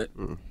believe that.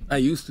 I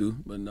used to,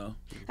 but no.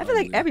 I feel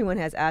like everyone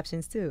has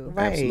options too.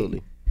 Right.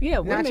 Absolutely. Yeah,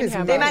 women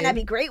have They might not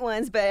be great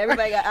ones, but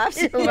everybody got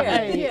options.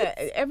 Yeah,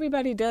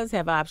 everybody does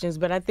have options,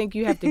 but I think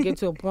you have to get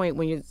to a point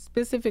when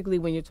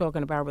you're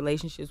talking about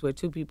relationships where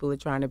two people are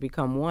trying to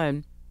become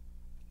one,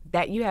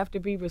 that you have to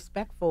be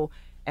respectful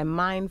and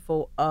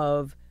mindful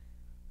of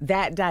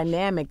that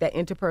dynamic, that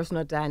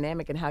interpersonal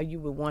dynamic, and how you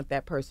would want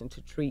that person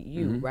to treat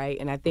you, right?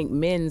 And I think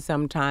men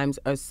sometimes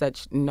are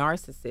such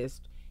narcissists,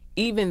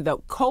 even the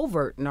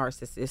covert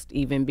narcissist,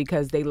 even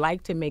because they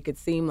like to make it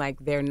seem like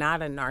they're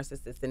not a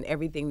narcissist and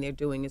everything they're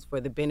doing is for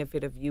the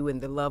benefit of you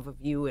and the love of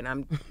you. And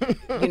I'm,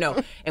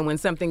 and when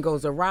something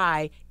goes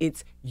awry,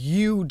 it's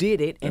you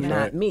did it and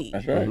not me.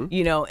 That's right.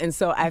 And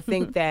so I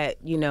think that,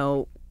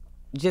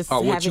 just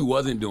what you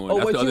wasn't doing.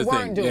 That's what the you other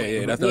weren't thing. doing.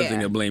 Yeah, that's the other thing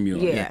they'll blame you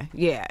on.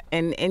 Yeah.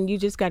 And you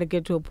just got to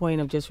get to a point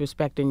of just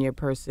respecting your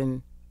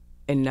person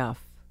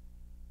enough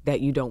that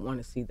you don't want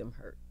to see them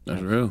hurt.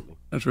 That's real.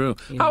 That's real.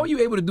 How are you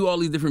able to do all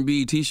these different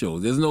BET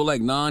shows? There's no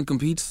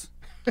non-competes?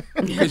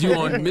 Because you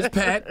on Miss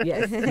Pat,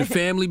 The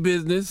Family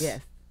Business,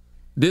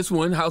 this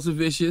one, House of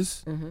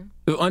Vicious,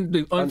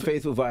 the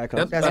Unfaithful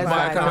Viacom. That's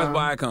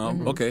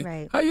Viacom. Okay.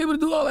 Right. How are you able to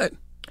do all that?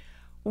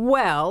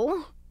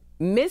 Well,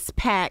 Miss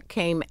Pat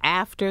came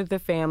after The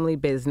Family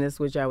Business,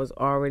 which I was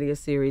already a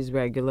series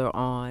regular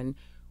on,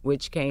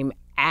 which came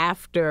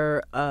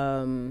after,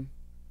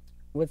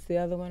 what's the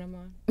other one I'm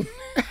on?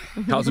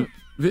 House of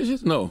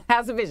Vicious? No.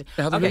 House of Vicious.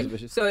 House of Okay,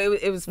 Vicious. so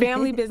it was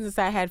Family Business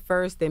I had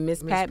first, then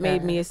Miss Pat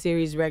made me a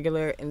series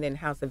regular, and then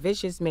House of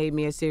Vicious made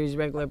me a series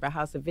regular, but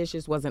House of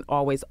Vicious wasn't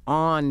always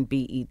on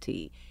BET.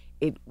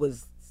 It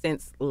was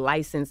since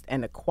licensed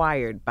and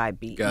acquired by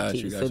BET,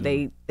 Gotcha. so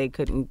they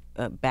couldn't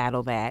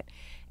battle that.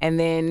 And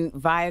then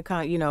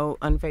Viacom,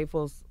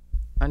 Unfaithful's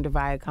under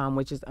Viacom,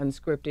 which is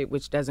unscripted,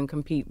 which doesn't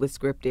compete with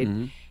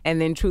scripted.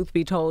 And then Truth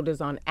Be Told is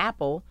on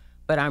Apple,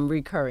 but I'm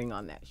recurring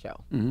on that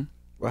show.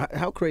 Well,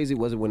 how crazy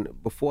was it when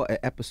before an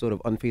episode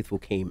of Unfaithful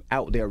came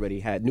out, they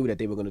already knew that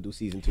they were going to do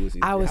season 2 and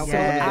season 3?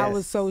 I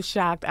was so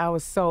shocked. I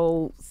was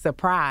so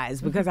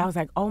surprised because I was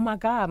like, oh my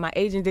God, my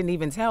agent didn't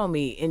even tell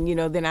me. And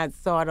then I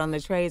saw it on the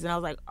trades and I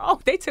was like, oh,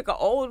 they took an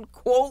old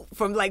quote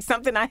from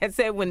something I had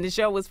said when the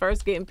show was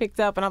first getting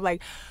picked up, and I'm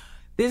like,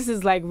 this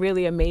is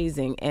really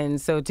amazing. And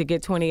so to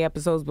get 20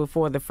 episodes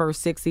before the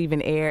first 6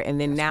 even air, and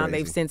then now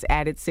they've since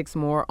added 6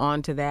 more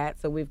onto that.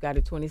 So we've got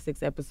a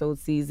 26 episode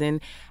season.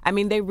 I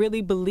mean, they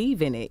really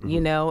believe in it,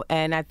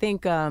 and I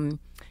think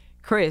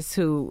Chris,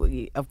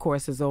 who of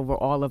course is over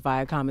all of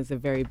Viacom, is a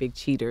very big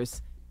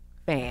Cheaters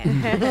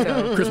fan.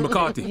 So, Chris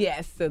McCarthy.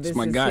 Yes. So this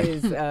my is guy.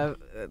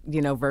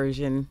 his,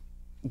 version,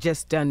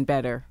 just done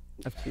better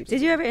of Cheaters.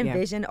 Did you ever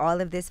envision all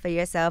of this for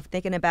yourself,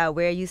 thinking about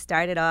where you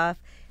started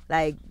off?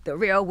 Like the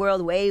real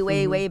world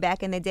way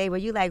back in the day, were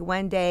you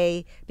one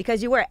day,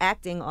 because you were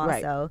acting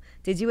also,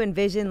 did you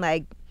envision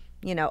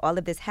all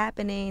of this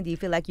happening? Do you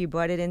feel like you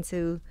brought it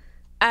into?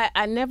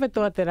 I never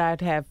thought that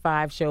I'd have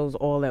 5 shows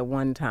all at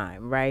one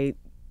time, right?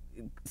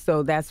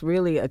 So that's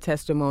really a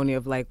testimony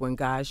of when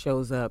God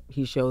shows up,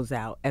 he shows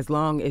out. As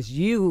long as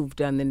you've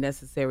done the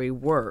necessary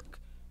work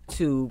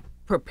to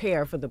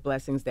prepare for the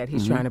blessings that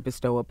he's trying to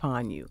bestow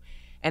upon you.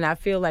 And I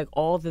feel like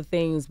all the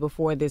things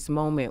before this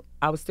moment,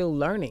 I was still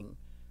learning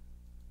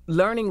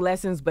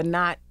lessons, but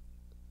not,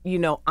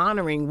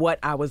 honoring what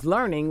I was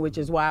learning, which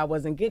is why I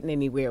wasn't getting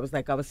anywhere. It was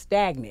I was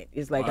stagnant.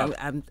 It's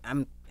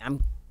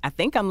I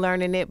think I'm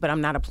learning it, but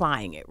I'm not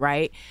applying it,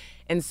 right?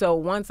 And so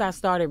once I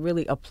started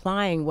really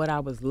applying what I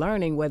was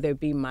learning, whether it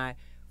be my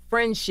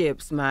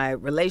friendships, my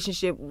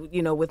relationship,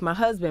 with my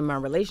husband, my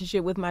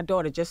relationship with my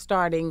daughter, just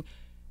starting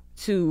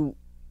to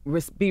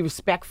be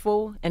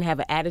respectful and have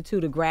an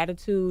attitude of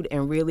gratitude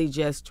and really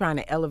just trying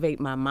to elevate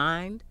my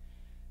mind,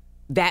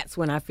 that's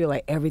when I feel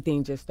like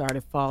everything just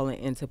started falling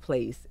into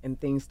place and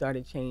things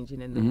started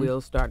changing and the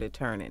wheels started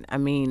turning. I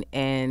mean,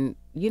 and,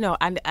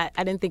 I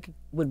didn't think it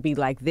would be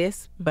like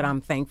this, but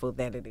I'm thankful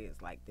that it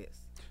is like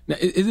this. Now,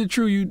 is it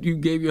true you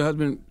gave your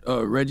husband,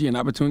 Reggie, an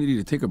opportunity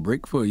to take a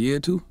break for a year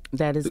or 2?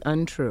 That is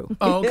untrue.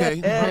 Oh,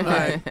 okay. All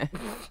right.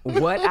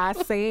 What I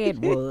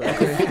said was...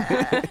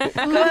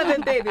 Love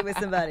and baby with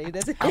somebody.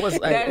 That's not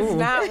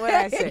what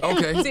I said.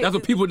 Okay. That's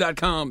what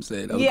people.com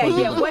said. Yeah.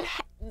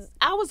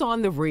 I was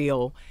on The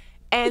Real.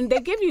 And they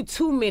give you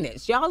 2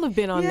 minutes. Y'all have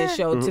been on this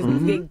show.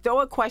 They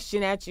throw a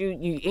question at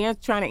you.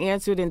 Trying to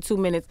answer it in 2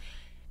 minutes.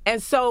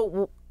 And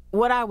so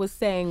what I was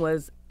saying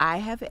was, I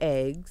have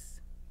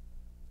eggs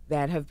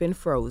that have been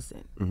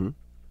frozen.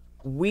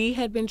 We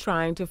had been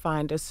trying to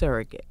find a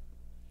surrogate.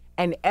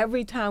 And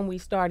every time we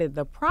started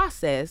the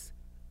process,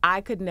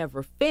 I could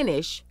never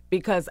finish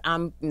because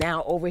I'm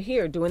now over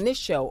here doing this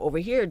show, over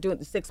here doing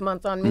the 6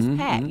 months on Miss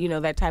Pat, you know,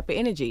 that type of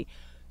energy.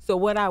 So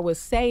what I was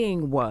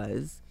saying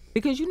was,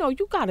 because, you know,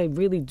 you got to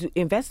really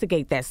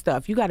investigate that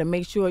stuff. You got to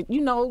make sure,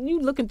 you know, you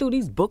looking through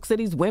these books of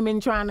these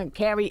women trying to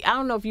carry. I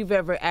don't know if you've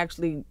ever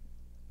actually.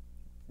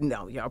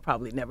 No, y'all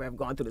probably never have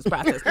gone through this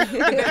process.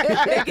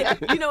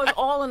 You know, it's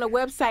all on a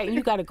website, and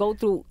you got to go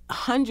through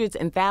hundreds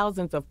and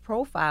thousands of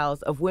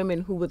profiles of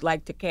women who would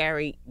like to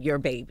carry your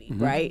baby,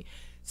 right?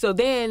 So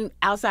then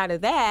outside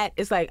of that,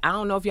 it's like, I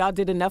don't know if y'all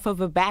did enough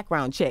of a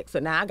background check. So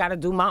now I got to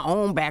do my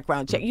own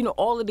background check. You know,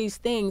 all of these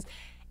things.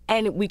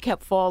 And we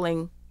kept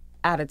falling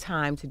out of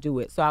time to do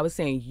it. So I was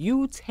saying,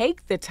 you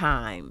take the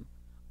time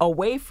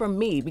away from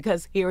me,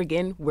 because here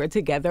again, we're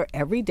together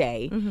every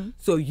day.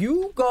 So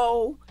you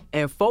go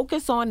and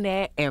focus on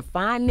that and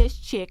find this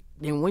chick.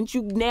 Then once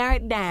you narrow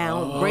it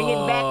down, bring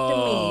it back to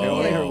me. And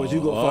all I heard was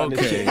you go find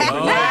this chick.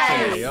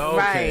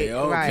 Right.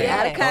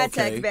 Out of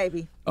context,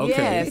 baby.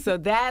 Yeah, so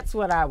that's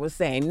what I was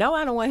saying. No,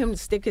 I don't want him to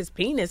stick his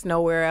penis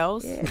nowhere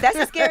else. Yeah. That's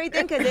a scary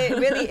thing, because it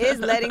really is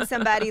letting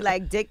somebody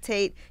like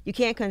dictate. You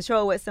can't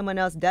control what someone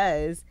else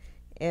does.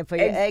 And for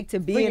your egg to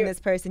be in this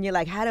person, you're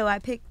like, how do I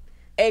pick?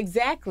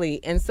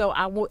 Exactly. And so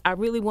I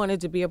really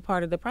wanted to be a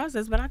part of the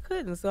process, but I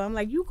couldn't. So I'm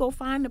like, you go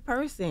find the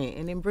person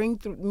and then bring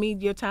me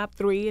your top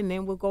 3, and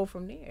then we'll go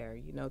from there,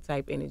 you know,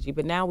 type energy.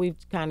 But now we've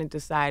kind of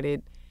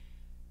decided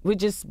we're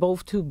just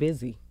both too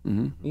busy,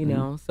 you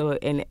know. So,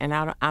 and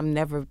I'm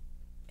never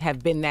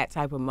have been that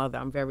type of mother.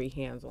 I'm very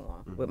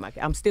hands-on with my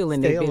kids. I'm still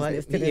in their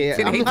business to this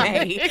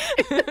day.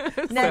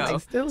 Now,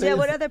 Jill,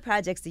 what other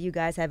projects do you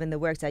guys have in the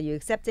works? Are you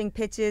accepting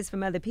pitches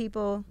from other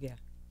people? Yeah.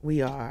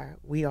 We are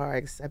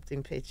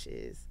accepting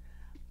pitches.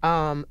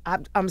 I'm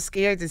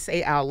scared to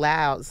say out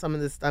loud some of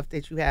the stuff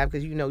that you have,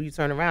 because, you know, you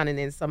turn around and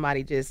then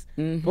somebody just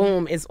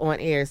boom, it's on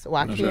air. So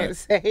I can't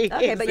say.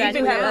 Okay, but you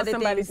do have other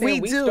things.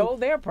 We stole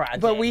their project.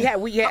 But we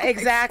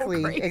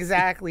exactly.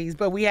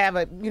 But we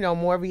have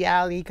more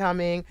reality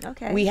coming.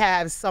 Okay. We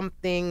have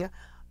something,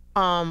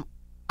 I'll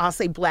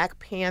say Black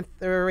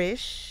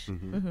Panther-ish.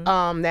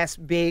 That's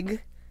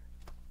big.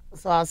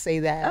 So I'll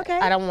say that. Okay.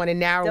 I don't want to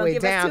narrow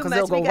it down, because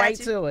they'll go right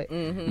to it.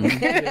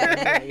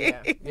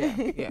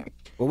 Yeah.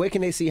 Well, where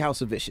can they see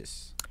House of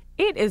Vicious?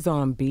 It is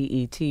on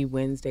BET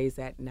Wednesdays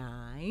at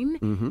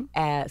 9,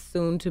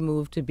 soon to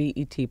move to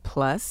BET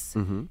Plus,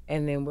 and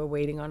then we're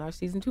waiting on our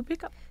season 2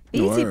 pickup.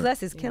 BET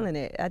Plus is killing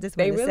it. I just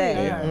want to say.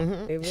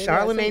 They really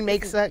Charlamagne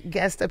makes a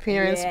guest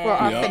appearance for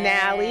our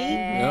finale.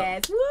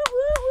 Yes. Woo,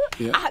 woo,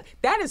 woo.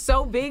 That is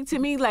so big to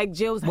me. Like,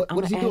 Jill's like,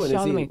 what is he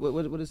doing?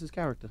 What is his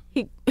character?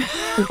 Why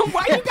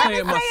you gotta say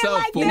it like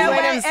that? You know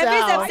what? Envy's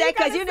upset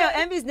because, you know,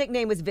 Envy's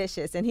nickname was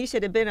Vicious, and he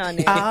should have been on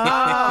there. I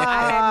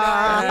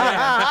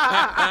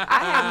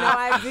had no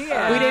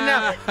idea. We didn't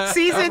know.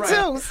 Season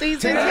 2.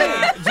 Season 2.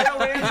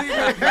 Jill,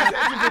 Angie, thank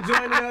you for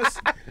joining us.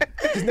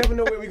 Just never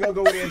know where we're going to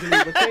go with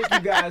Angela, but thank you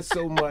guys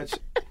so much.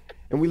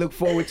 And we look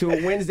forward to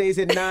it Wednesdays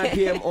at 9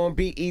 p.m. on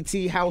BET,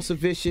 House of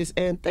Vicious.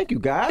 And thank you,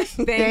 guys.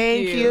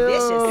 Thank you.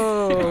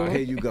 Vicious.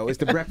 Here you go. It's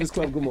the Breakfast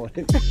Club. Good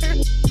morning.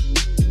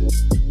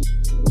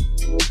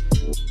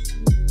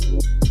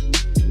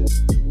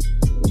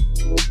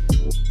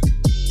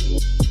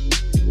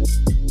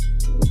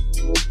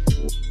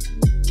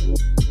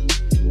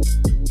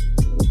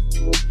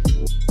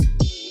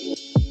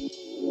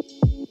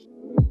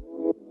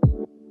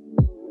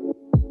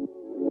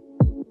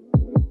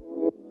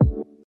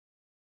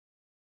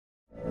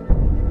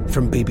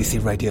 From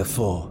BBC Radio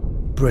 4,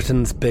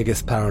 Britain's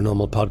biggest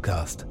paranormal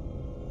podcast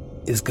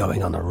is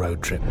going on a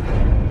road trip.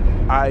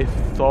 I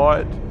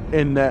thought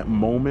in that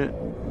moment,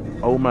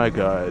 oh my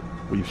God,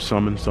 we've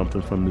summoned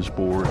something from this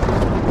board.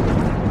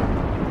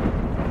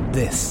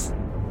 This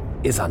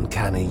is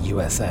Uncanny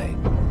USA.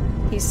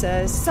 He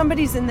says,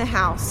 somebody's in the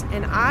house,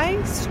 and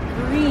I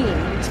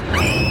screamed.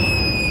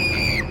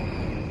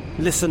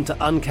 Listen to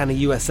Uncanny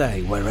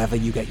USA wherever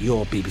you get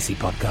your BBC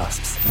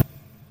podcasts,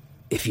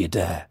 if you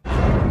dare.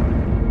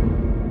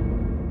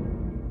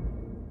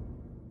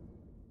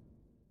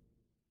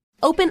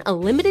 Open a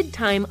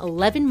limited-time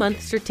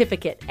 11-month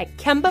certificate at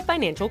Kemba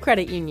Financial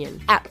Credit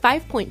Union. At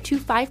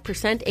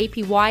 5.25%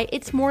 APY,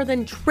 it's more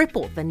than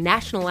triple the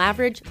national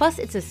average, plus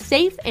it's a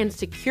safe and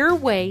secure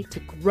way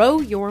to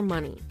grow your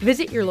money.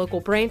 Visit your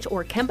local branch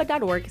or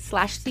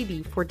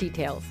kemba.org/cb for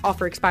details.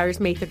 Offer expires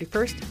May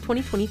 31st,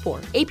 2024.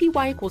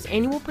 APY equals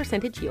annual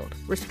percentage yield.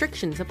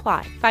 Restrictions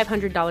apply.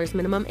 $500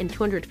 minimum and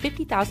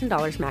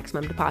 $250,000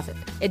 maximum deposit.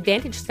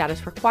 Advantage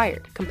status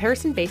required.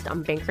 Comparison based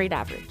on bank rate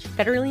average.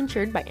 Federally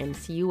insured by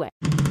NCUA.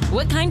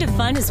 What kind of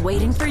fun is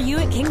waiting for you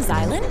at Kings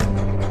Island?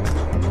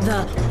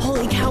 The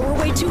holy cow, we're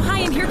way too high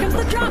and here comes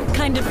the drop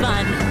kind of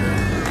fun.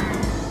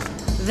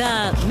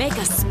 The make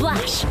a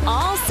splash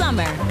all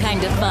summer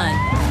kind of fun.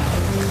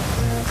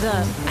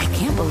 I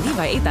can't believe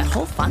I ate that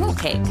whole funnel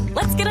cake.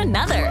 Let's get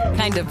another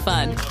kind of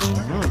fun.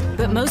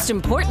 But most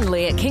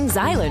importantly, at Kings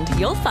Island,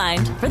 you'll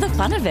find, for the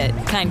fun of it,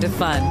 kind of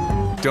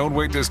fun. Don't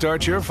wait to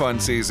start your fun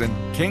season.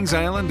 Kings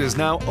Island is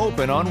now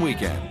open on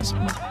weekends.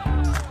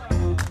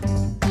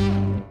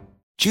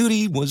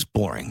 Judy was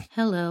boring.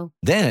 Hello.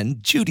 Then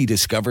Judy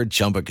discovered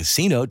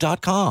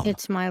ChumbaCasino.com.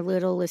 It's my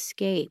little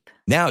escape.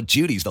 Now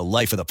Judy's the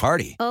life of the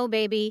party. Oh,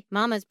 baby,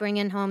 mama's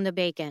bringing home the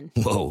bacon.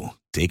 Whoa,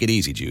 take it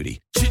easy,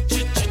 Judy.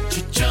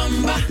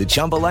 The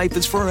Chumba life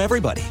is for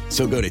everybody.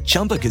 So go to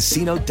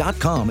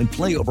ChumbaCasino.com and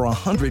play over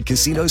 100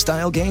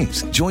 casino-style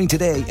games. Join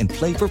today and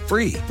play for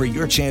free for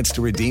your chance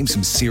to redeem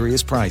some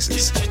serious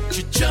prizes.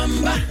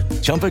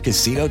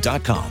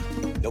 ChumbaCasino.com.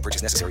 No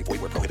purchase necessary.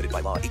 Void where prohibited by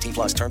law. 18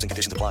 plus terms and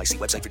conditions apply. See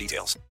website for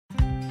details.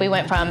 We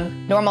went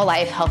from normal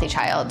life, healthy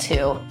child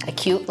to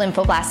acute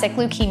lymphoblastic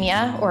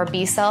leukemia or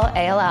B-cell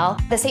ALL.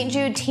 The St.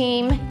 Jude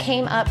team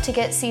came up to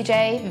get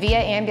CJ via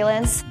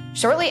ambulance.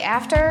 Shortly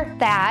after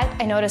that,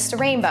 I noticed a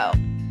rainbow.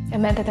 It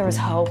meant that there was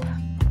hope.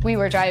 We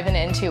were driving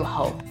into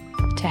hope.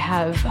 To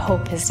have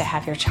hope is to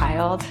have your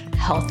child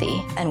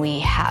healthy, and we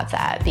have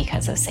that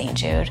because of St.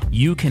 Jude.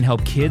 You can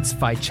help kids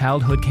fight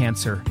childhood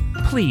cancer.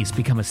 Please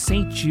become a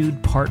St.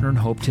 Jude Partner in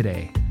Hope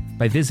today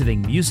by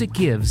visiting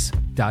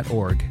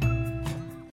musicgives.org.